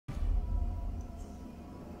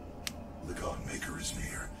Maykr is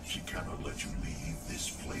near. She cannot let you leave this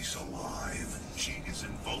place alive. She is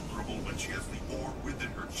invulnerable when she has the orb within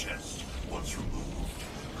her chest. Once removed,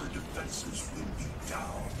 her defenses will be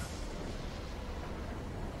down.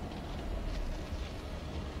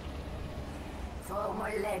 For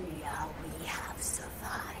millennia we have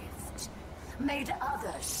survived. Made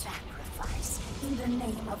others sacrifice in the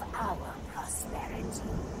name of our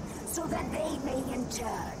prosperity. So that they may in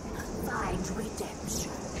turn find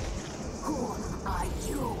redemption. Who are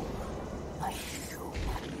you? A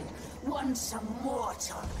human, once a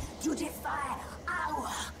mortal, to defy our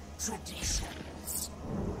traditions.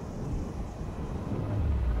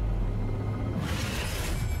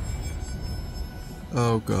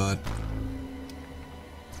 Oh God.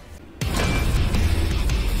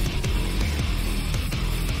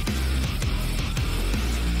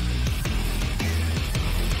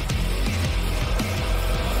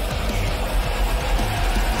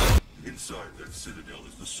 Inside that citadel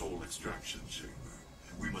is the soul extraction chamber.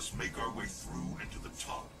 We must make our way through and to the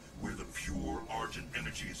top, where the pure Argent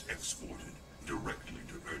energy is exported directly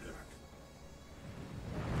to Urdak.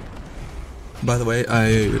 By the way,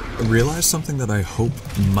 I realized something that I hope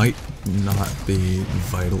might not be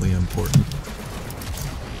vitally important,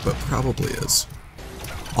 but probably is.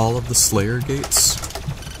 All of the Slayer gates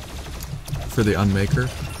for the Maykr,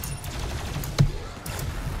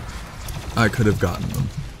 I could have gotten them.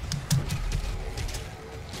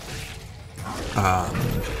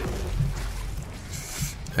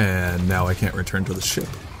 And now I can't return to the ship,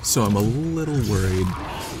 so I'm a little worried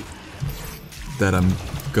that I'm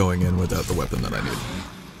going in without the weapon that I need.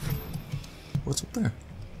 What's up there?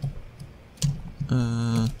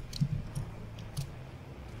 I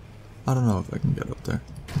don't know if I can get up there.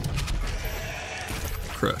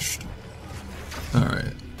 Crushed.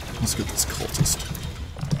 Alright, let's get this cultist.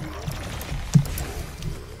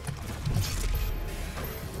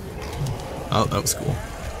 Oh, that was cool.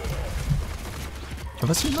 Have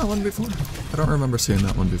I seen that one before? I don't remember seeing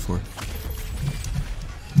that one before.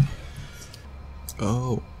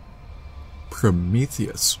 Oh.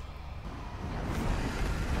 Prometheus.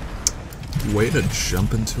 Way to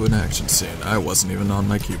jump into an action scene. I wasn't even on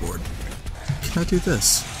my keyboard. Can I do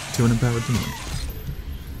this to an empowered demon?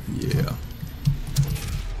 Yeah.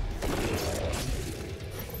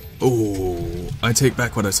 Oh, I take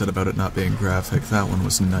back what I said about it not being graphic. That one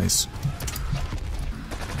was nice.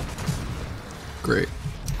 Great.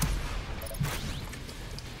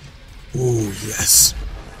 Oh, yes.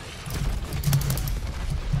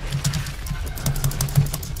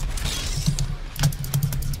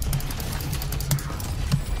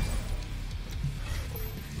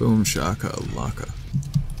 Boom shaka laka.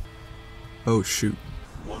 Oh shoot.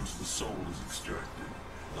 Once the soul is extracted,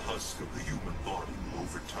 the husk of the human body will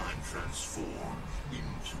over time transform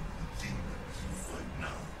into the demons you fight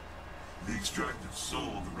now. The extracted soul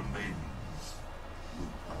that remains will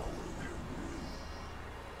power their will.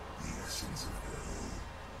 The essence of hell.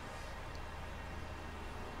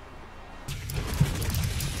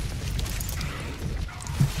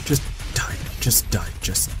 Just die. Just die.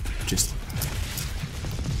 Just.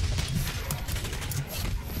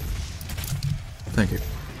 Thank you.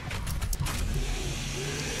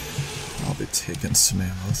 I'll be taking some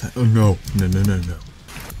ammo with that. Oh no. No.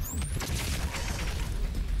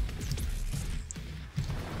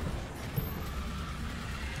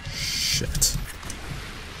 Shit.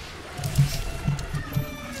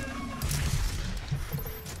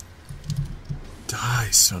 Die,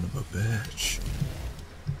 son of a bitch.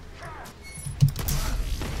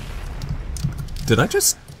 Did I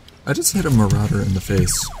just hit a marauder in the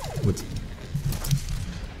face with...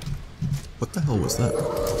 What the hell was that?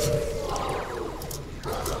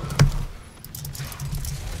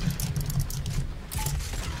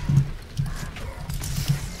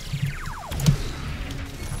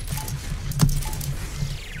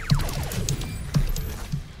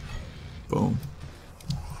 Boom.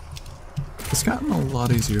 It's gotten a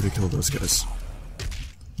lot easier to kill those guys.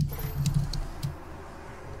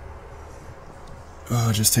 Oh,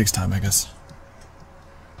 it just takes time, I guess.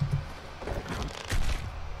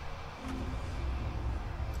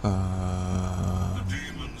 The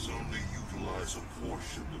demons only utilize a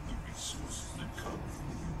portion of the resources that come from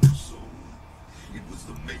the human soul. It was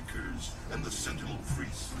the Makers and the Sentinel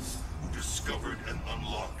priests who discovered and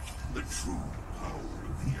unlocked the true power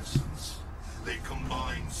of the essence. They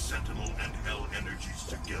combined Sentinel and Hell energies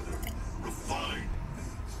together, refined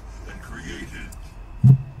it, and created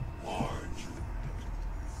Argent.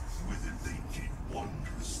 With it they did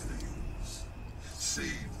wondrous things.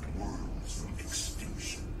 Saved worlds from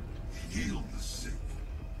extinction, healed the sick,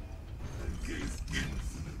 and gave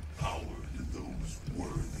infinite power to those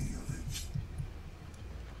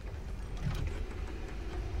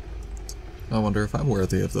I wonder if I'm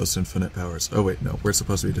worthy of those infinite powers. Oh wait, no, we're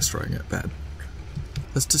supposed to be destroying it. Bad.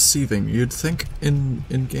 That's deceiving. You'd think, in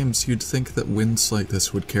games, you'd think that winds like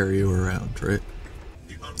this would carry you around, right?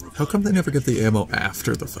 How come they never get the ammo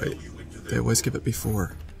after the fight? They always give it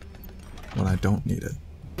before, when I don't need it.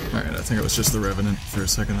 Alright, I think it was just the Revenant. For a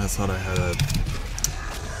second I thought I had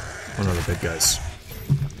one of the big guys.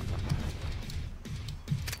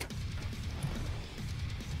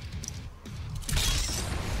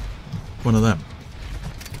 One of them.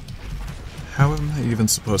 How am I even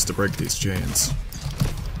supposed to break these chains?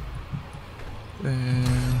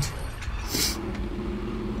 And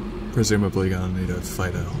presumably gonna need to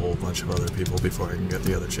fight a whole bunch of other people before I can get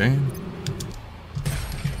the other chain.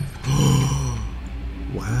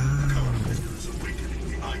 Wow.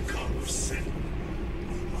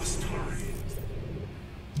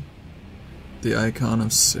 The Icon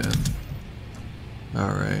of Sin.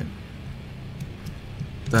 Alright.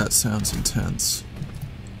 That sounds intense.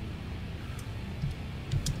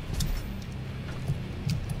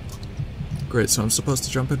 Great, so I'm supposed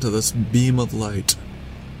to jump into this beam of light.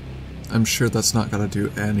 I'm sure that's not gonna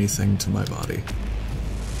do anything to my body.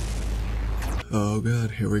 Oh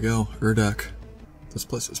god, here we go. Urdak. This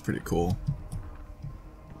place is pretty cool.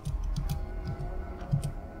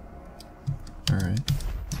 Alright.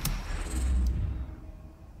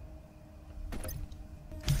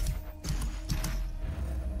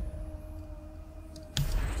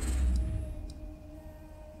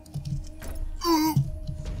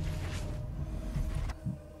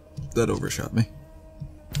 That overshot me.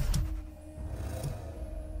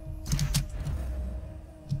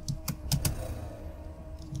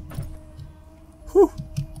 Whew!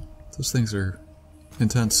 Those things are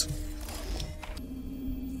intense.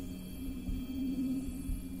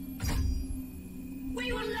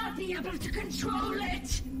 We will not be able to control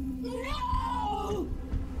it! No!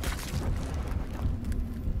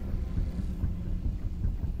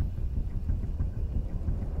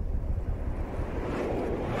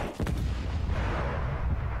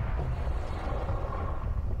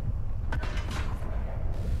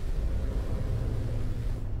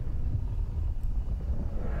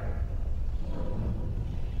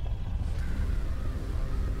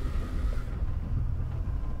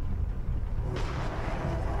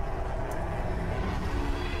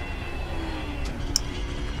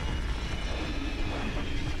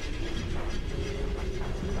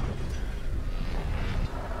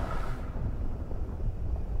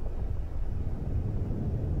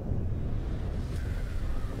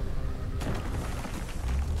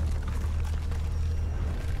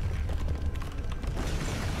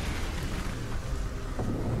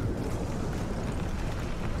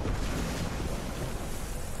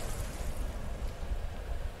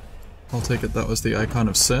 I'll take it that was the Icon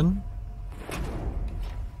of Sin.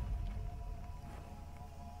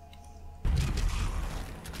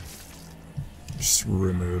 Just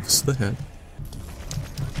removes the head.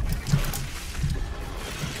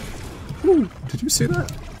 Woo! Did you see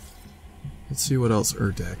that? Let's see what else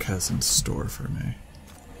Urdak has in store for me.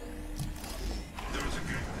 There is a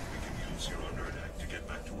gate we can use here on Urdak to get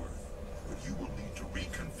back to Earth, but you will need to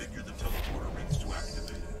reconfigure the teleporter rings to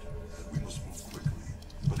activate it. We must move quickly,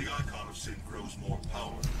 for the Icon of Sin grows more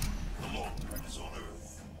power the longer it is on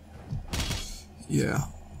Earth. Yeah.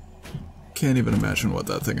 Can't even imagine what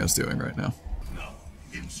that thing is doing right now. Now,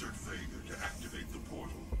 insert failure to activate the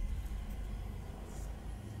portal.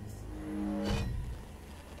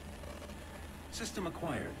 System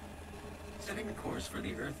acquired. Setting the course for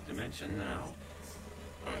the Earth dimension now.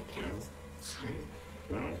 I can't see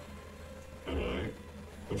now. Am I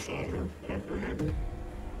the father apprehended?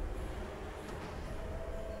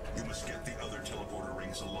 You must get the other teleporter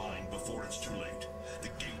rings aligned before it's too late. The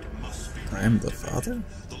gate must be... I am the father?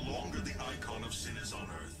 The longer the Icon of Sin is on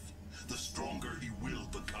Earth, the stronger he will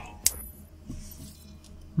become.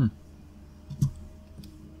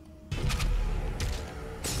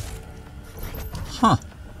 Huh.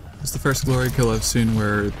 It's the first glory kill I've seen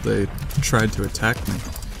where they tried to attack me.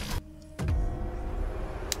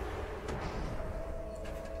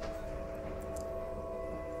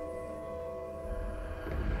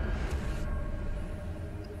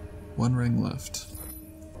 One ring left.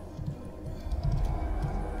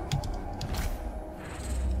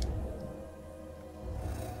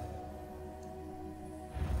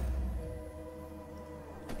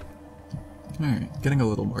 Alright, getting a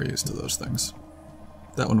little more used to those things.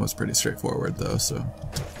 That one was pretty straightforward though, so...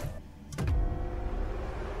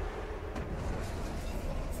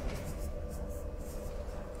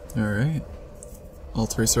 Alright. All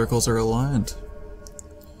three circles are aligned.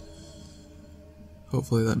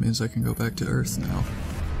 Hopefully that means I can go back to Earth now.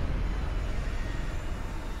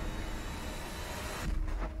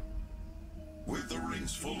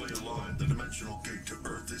 The dimensional gate to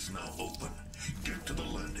Earth is now open. Get to the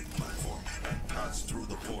landing platform and pass through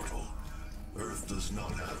the portal. Earth does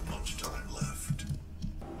not have much time left.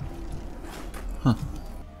 Huh.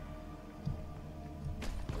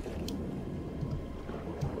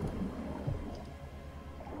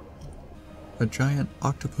 A giant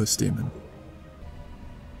octopus demon.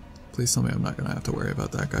 Please tell me I'm not gonna have to worry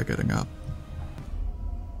about that guy getting up.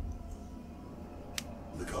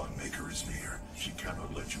 The god Maykr is near. She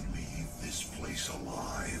cannot let you leave this place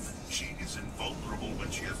alive. She is invulnerable when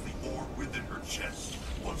she has the orb within her chest.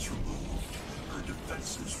 Once removed, her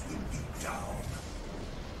defenses will be down.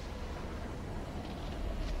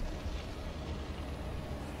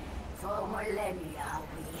 For millennia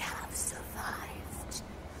we have survived,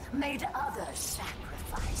 made others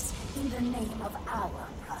sacrifice in the name of our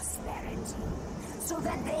prosperity, so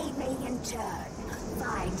that they may in turn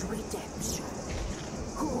find redemption.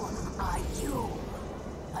 Who are you?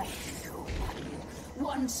 A human,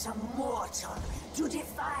 once a mortal, to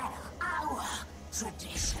defy our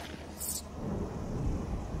traditions.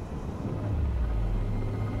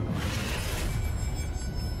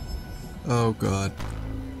 Oh god.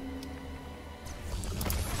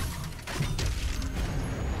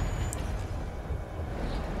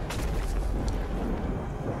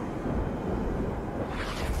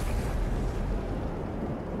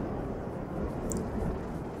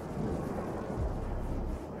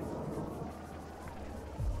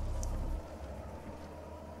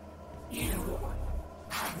 You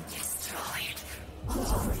have destroyed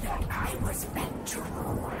all that I was meant to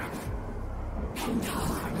rule. And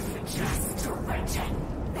all just to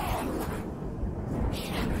protect them.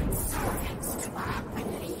 In servants to our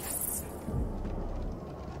beliefs.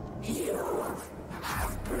 You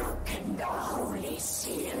have broken the holy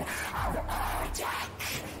seal of Urdak.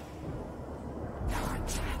 Your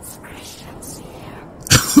transgressions here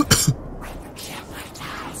will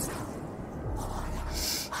jeopardize all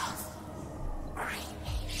of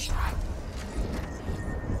creation.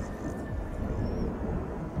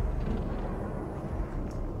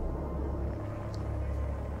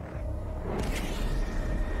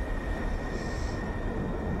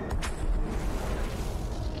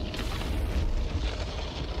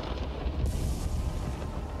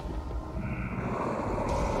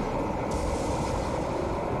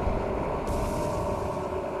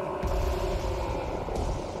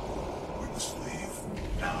 We must leave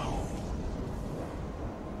now.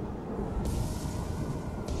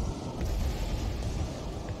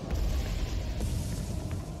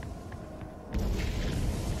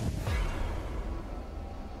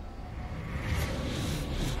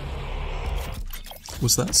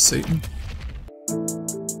 Was that Satan?